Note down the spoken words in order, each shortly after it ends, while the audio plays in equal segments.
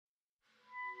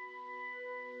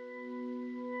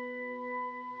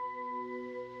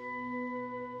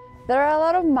There are a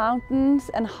lot of mountains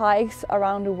and hikes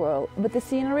around the world, but the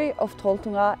scenery of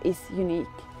Trolltunga is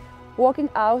unique. Walking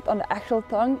out on the actual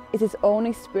tongue is its own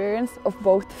experience of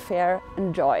both fear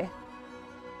and joy.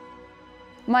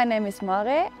 My name is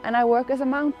Mari and I work as a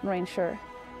mountain ranger.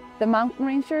 The mountain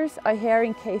rangers are here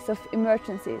in case of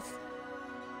emergencies.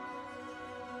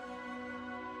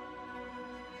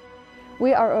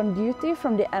 We are on duty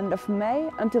from the end of May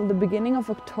until the beginning of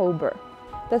October.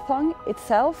 The tongue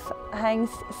itself hangs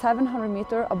 700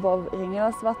 meters above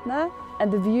Ringelandsvatnet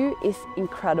and the view is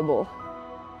incredible.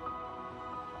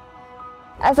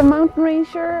 As a mountain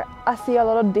ranger, I see a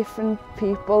lot of different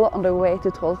people on their way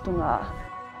to Trolltunga.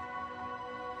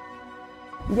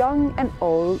 Young and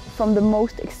old, from the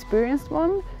most experienced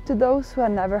one to those who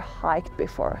have never hiked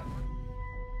before.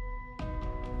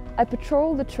 I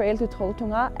patrol the trail to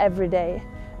Trolltunga every day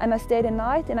and I stay the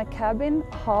night in a cabin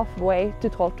halfway to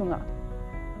Trolltunga.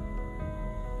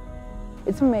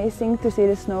 It's amazing to see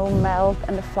the snow melt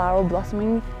and the flower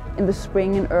blossoming in the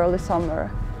spring and early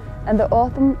summer. And the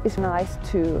autumn is nice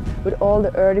too, with all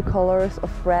the early colors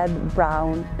of red,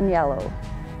 brown and yellow.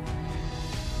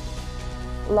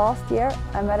 Last year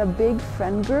I met a big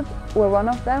friend group where one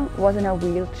of them was in a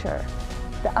wheelchair.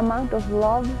 The amount of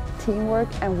love, teamwork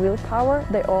and willpower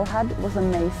they all had was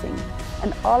amazing,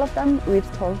 and all of them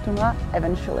reached Trolltunga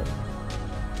eventually.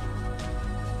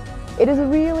 It is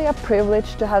really a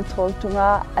privilege to have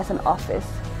Trolltunga as an office.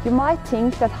 You might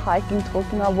think that hiking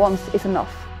Trolltunga once is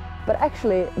enough, but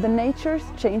actually the nature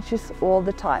changes all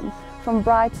the time, from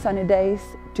bright sunny days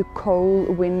to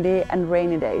cold, windy and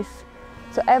rainy days.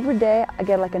 So every day I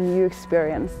get like a new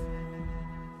experience.